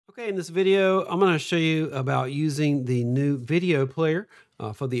Okay, in this video, I'm going to show you about using the new video player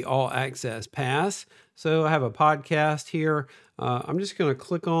for the All Access Pass. So I have a podcast here. I'm just going to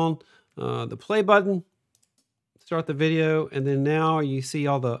click on the play button, start the video, and then now you see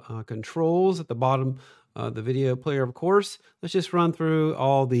all the controls at the bottom of the video player, of course. Let's just run through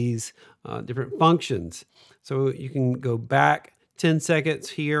all these different functions. So you can go back 10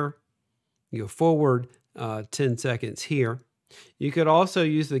 seconds here, you go forward 10 seconds here. You could also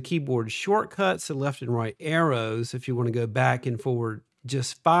use the keyboard shortcuts, the left and right arrows, if you want to go back and forward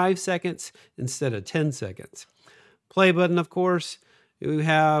just 5 seconds instead of 10 seconds. Play button, of course. We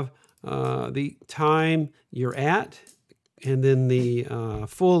have the time you're at, and then the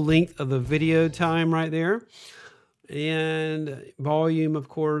full length of the video time right there. And volume, of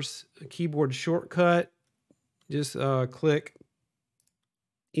course, a keyboard shortcut. Just click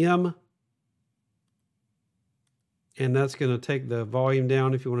M. And that's going to take the volume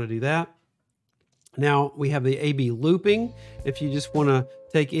down if you want to do that. Now we have the A/B looping. If you just want to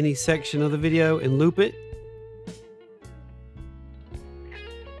take any section of the video and loop it.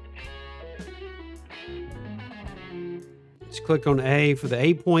 Just click on A for the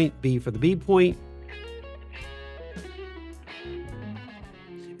A point, B for the B point.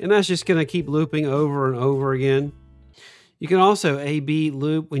 And that's just going to keep looping over and over again. You can also A/B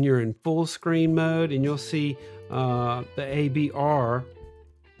loop when you're in full screen mode, and you'll see the ABR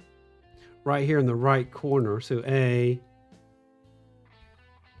right here in the right corner. So A,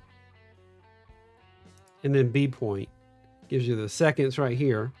 and then B point gives you the seconds right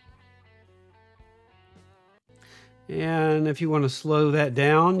here. And if you want to slow that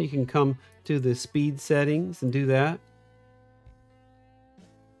down, you can come to the speed settings and do that.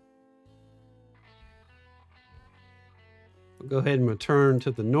 We'll go ahead and return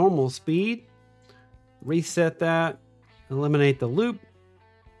to the normal speed. Reset that, eliminate the loop,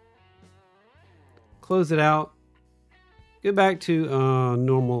 close it out, go back to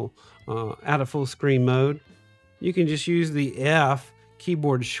normal out of full screen mode. You can just use the F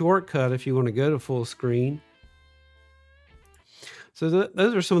keyboard shortcut if you want to go to full screen. So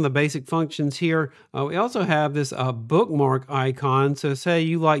those are some of the basic functions here. We also have this bookmark icon. So say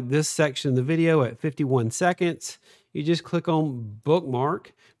you like this section of the video at 51 seconds. You just click on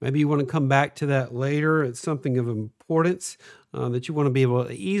bookmark. Maybe you want to come back to that later. It's something of importance that you want to be able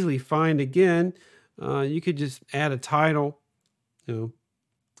to easily find again. You could just add a title,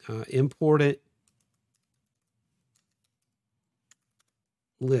 import it,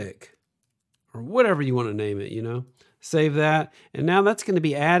 lick, or whatever you want to name it, Save that. And now that's going to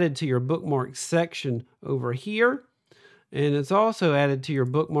be added to your bookmark section over here. And it's also added to your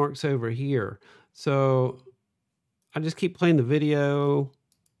bookmarks over here. So I just keep playing the video.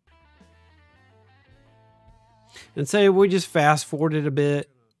 And say we just fast forward it a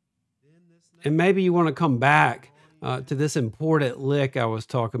bit. And maybe you want to come back to this important lick I was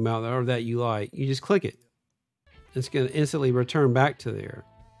talking about, or that you like. You just click it. It's going to instantly return back to there.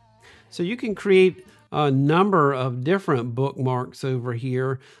 So you can create a number of different bookmarks over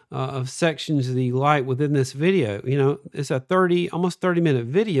here of sections that you like within this video. It's a almost 30-minute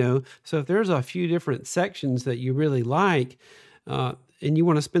video. So if there's a few different sections that you really like, and you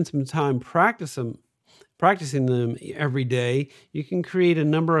want to spend some time practicing them every day, you can create a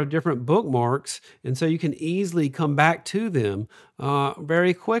number of different bookmarks, and so you can easily come back to them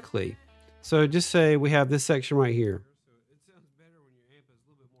very quickly. So just say we have this section right here.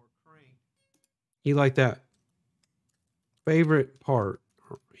 You like that favorite part,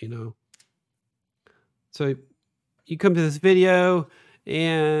 So you come to this video,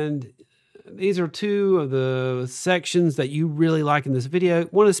 and these are two of the sections that you really like in this video.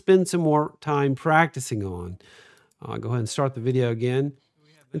 Want to spend some more time practicing on. Go ahead and start the video again.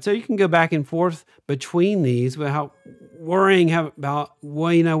 And so you can go back and forth between these without worrying about,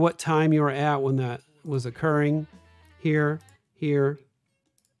 what time you were at when that was occurring. Here.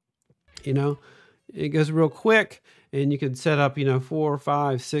 It goes real quick, and you can set up, 4,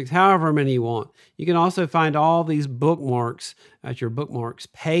 5, 6, however many you want. You can also find all these bookmarks at your bookmarks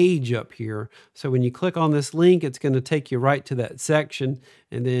page up here. So when you click on this link, it's going to take you right to that section,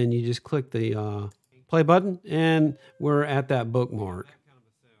 and then you just click the play button, and we're at that bookmark.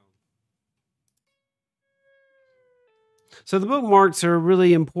 So the bookmarks are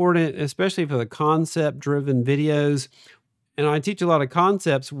really important, especially for the concept-driven videos. And I teach a lot of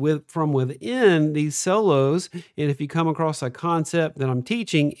concepts from within these solos. And if you come across a concept that I'm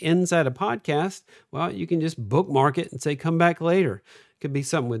teaching inside a podcast, well, you can just bookmark it and say, come back later. It could be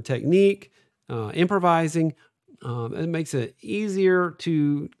something with technique, improvising. It makes it easier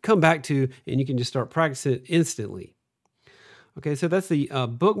to come back to, and you can just start practicing it instantly. Okay, so that's the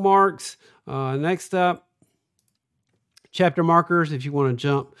bookmarks. Next up, chapter markers. If you want to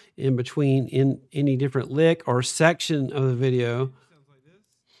jump in between in any different lick or section of the video,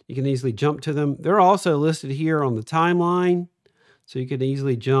 you can easily jump to them. They're also listed here on the timeline, so you can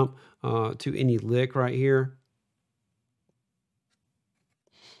easily jump to any lick right here.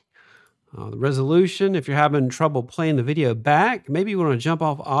 The resolution, if you're having trouble playing the video back, maybe you want to jump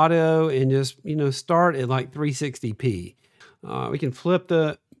off auto and just, start at like 360p. We can flip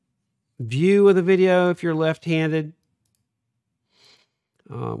the view of the video if you're left-handed.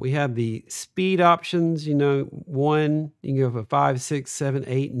 We have the speed options, 1, you can go from 5, 6, 7,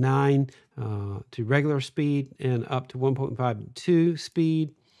 8, 9 to regular speed and up to 1.5 to 2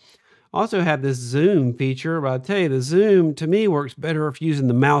 speed. Also have this zoom feature, but I'll tell you, the zoom to me works better if you're using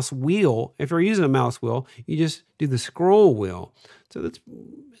the mouse wheel. If you're using a mouse wheel, you just do the scroll wheel. So it's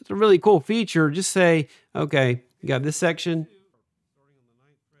a really cool feature. Just say, okay, you got this section.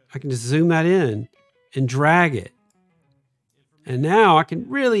 I can just zoom that in and drag it. And now I can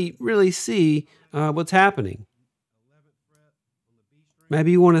really, really see what's happening.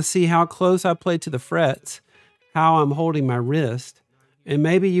 Maybe you want to see how close I play to the frets, how I'm holding my wrist. And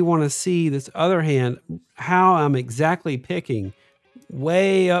maybe you want to see this other hand, how I'm exactly picking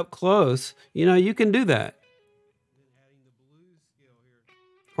way up close. You can do that.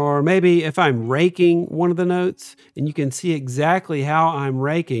 Or maybe if I'm raking one of the notes and you can see exactly how I'm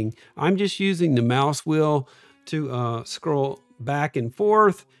raking, I'm just using the mouse wheel to scroll back and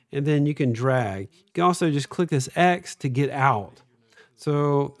forth, and then you can drag. You can also just click this X to get out.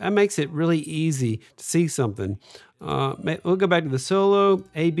 So that makes it really easy to see something. We'll go back to the solo,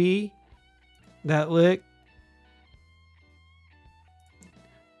 A-B, that lick.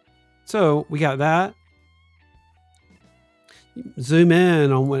 So we got that. Zoom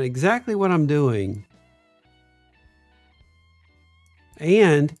in on exactly what I'm doing.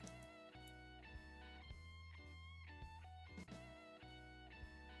 And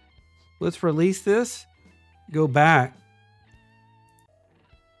let's release this, go back.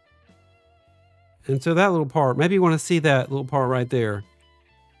 And so that little part, maybe you want to see that little part right there.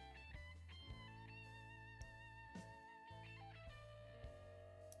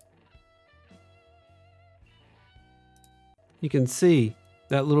 You can see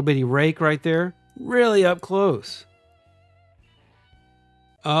that little bitty rake right there, really up close.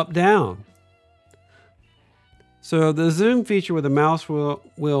 Up, down. So the zoom feature with the mouse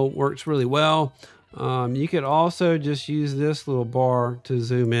wheel works really well. You could also just use this little bar to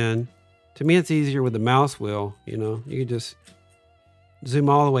zoom in. To me, it's easier with the mouse wheel. You could just zoom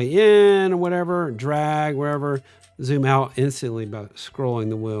all the way in or whatever, drag wherever, zoom out instantly by scrolling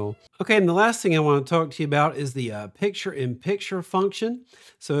the wheel. Okay, and the last thing I want to talk to you about is the picture-in-picture function.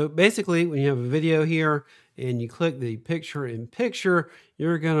 So basically, when you have a video here and you click the picture-in-picture,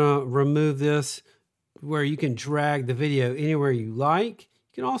 you're going to remove this where you can drag the video anywhere you like.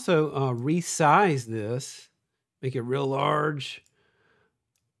 You can also resize this, make it real large.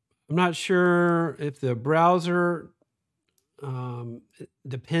 I'm not sure if the browser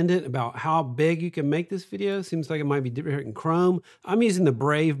dependent about how big you can make this video. Seems like it might be different in Chrome. I'm using the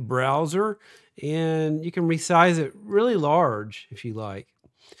Brave browser, and you can resize it really large if you like.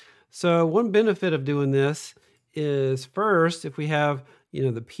 So one benefit of doing this is, first, if we have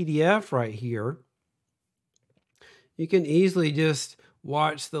the PDF right here, you can easily just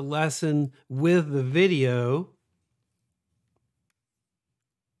watch the lesson with the video.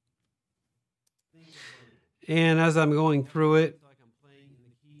 And as I'm going through it,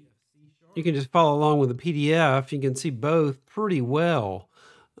 you can just follow along with the PDF. You can see both pretty well.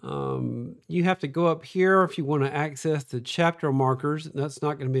 You have to go up here if you want to access the chapter markers. That's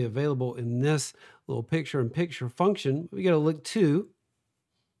not going to be available in this little picture-in-picture function. We got to look to.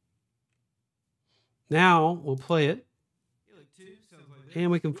 Now we'll play it. And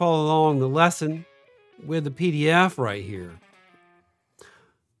we can follow along the lesson with the PDF right here.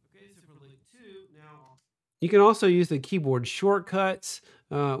 You can also use the keyboard shortcuts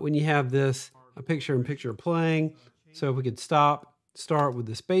when you have this picture-in-picture playing. So if we could start with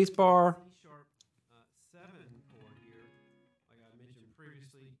the space bar.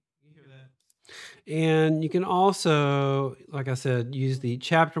 And you can also, like I said, use the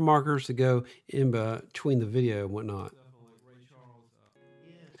chapter markers to go in between the video and whatnot.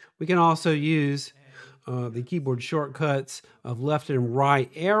 We can also use the keyboard shortcuts of left and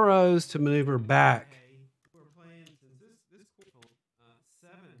right arrows to maneuver back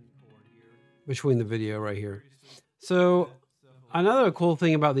between the video right here. So another cool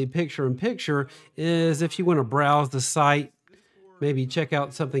thing about the picture-in-picture is if you want to browse the site, maybe check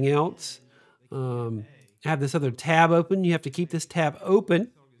out something else, have this other tab open. You have to keep this tab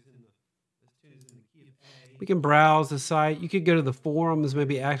open. We can browse the site. You could go to the forums,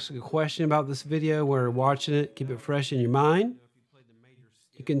 maybe ask a question about this video while you're watching it, keep it fresh in your mind.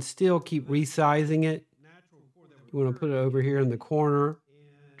 You can still keep resizing it. You want to put it over here in the corner,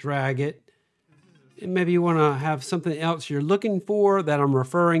 drag it. And maybe you want to have something else you're looking for that I'm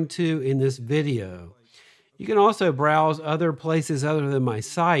referring to in this video. You can also browse other places other than my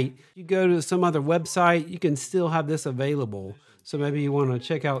site. You go to some other website, you can still have this available. So maybe you want to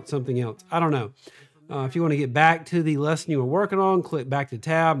check out something else. I don't know. If you want to get back to the lesson you were working on, click back to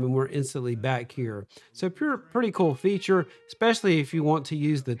tab and we're instantly back here. So pretty cool feature, especially if you want to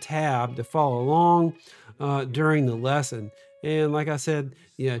use the tab to follow along during the lesson. And like I said,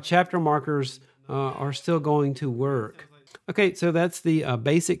 chapter markers are still going to work. Okay, so that's the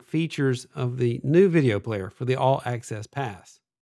basic features of the new video player for the All Access Pass.